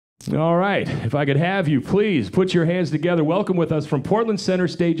All right, if I could have you, please put your hands together. Welcome with us from Portland Center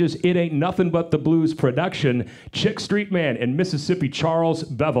Stage's It Ain't Nothing But the Blues production, Chick Street Man and Mississippi Charles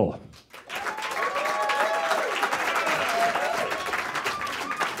Bevel.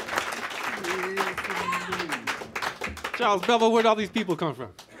 Charles Bevel, where'd all these people come from?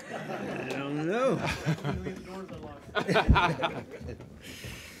 I don't know.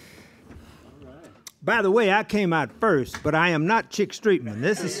 By the way, I came out first, but I am not Chick Streetman.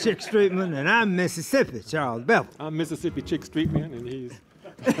 This is Chick Streetman, and I'm Mississippi Charles Bevel. I'm Mississippi Chick Streetman, and he's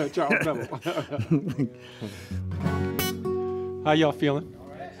Charles Bevel. How y'all feeling?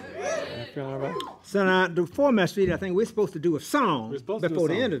 Feeling all right? So now, the format street, I think we're supposed to do a song before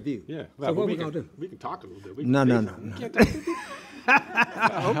the interview. Yeah. So what we going to do? We can talk a little bit. No.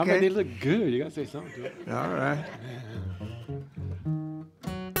 I mean, they look good. You got to say something to it. All right.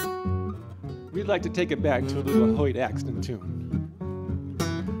 We'd like to take it back to a little Hoyt Axton tune.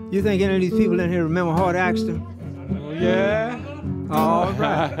 You think any of these people in here remember Hoyt Axton? Oh, yeah? All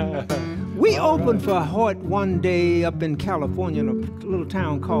right. We opened for Hoyt one day up in California in a little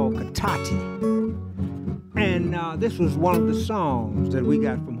town called Cotati. And this was one of the songs that we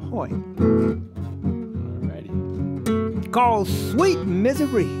got from Hoyt. Alrighty. Called Sweet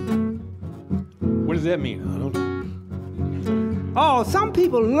Misery. What does that mean? I don't know. Oh, some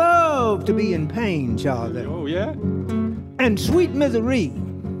people love to be in pain, Charles. Oh, yeah? And sweet misery,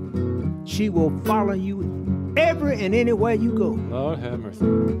 she will follow you every and anywhere you go. Lord have mercy.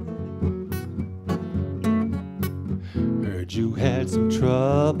 Heard you had some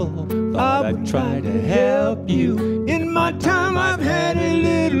trouble, thought I'd try to help you. In my time I've had a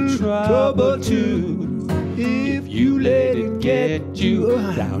little trouble too. If you let it get you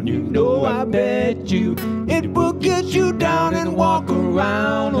down, you know I bet you it will get you down and walk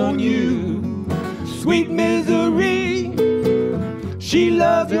around on you. Sweet misery, she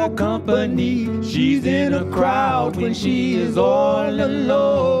loves your company. She's in a crowd when she is all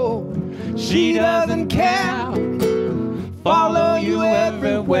alone. She doesn't care, follow you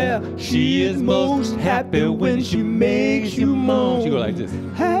everywhere. She is most happy when she makes you moan. She go like this.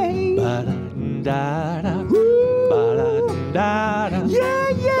 Hey, ba-da-da-da, ba-da-da-da,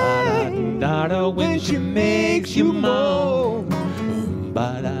 yeah, ba-da-da-da, when she makes you moan.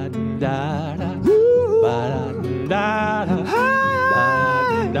 Ba-da-da-da, ba-da-da-da,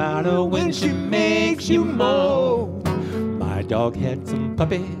 ba-da-da-da, when she makes you moan. My dog had some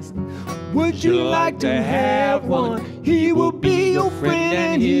puppies. Would you like to have one? He will be your friend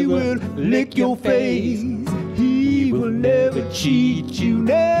and he will lick your face. He will never cheat you,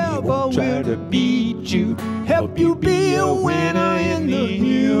 never will try to beat you, help you be a winner in the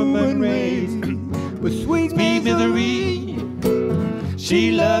human race. But sweet misery,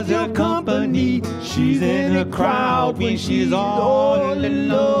 she loves her company. She's in a crowd when she's all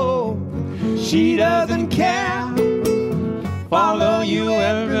alone. She doesn't care, follow you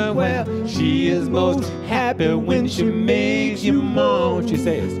everywhere. She is most happy when she makes you moan. She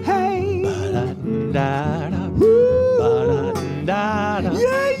says, hey, ba-da-da-da, ba-da-da-da,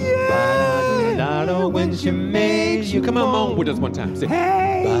 ba-da-da-da, when she makes you. Come on, moan with us one time. Say,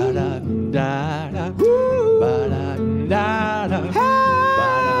 hey, ba-da-da-da, ba-da-da-da,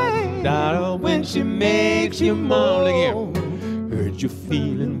 ba-da-da-da, when she makes you moan. Look here. Heard you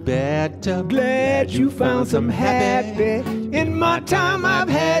feeling better, glad you found some happy. In my time I've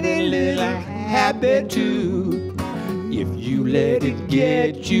had a little happy too. If you let it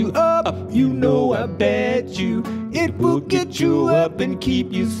get you up, you know I bet you it will get you up and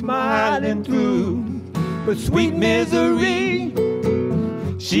keep you smiling through. But sweet misery,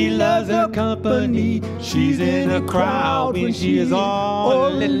 she loves her company. She's in a crowd when she is all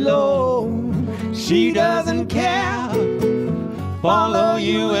alone. She doesn't care, follow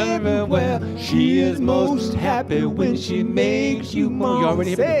you everywhere. She is most happy when she makes you moan. You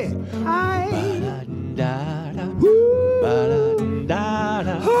already say, hi, ba-da-da-da,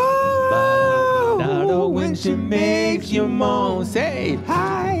 ba-da-da-da, ba-da-da-da, when she makes you moan. Say,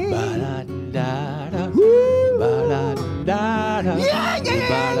 hi, ba-da-da-da, ba-da-da-da,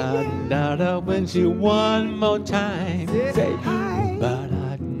 ba-da-da-da, when she one more time. Say, hi,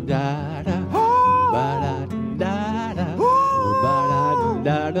 ba-da-da-da, ba-da-da-da,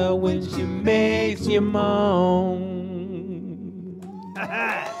 ba-da-da-da, when she makes you moan.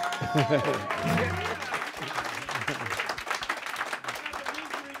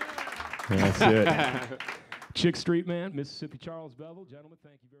 That's it. Chick Street Man, Mississippi Charles Bevel. Gentlemen,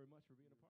 thank you very much for being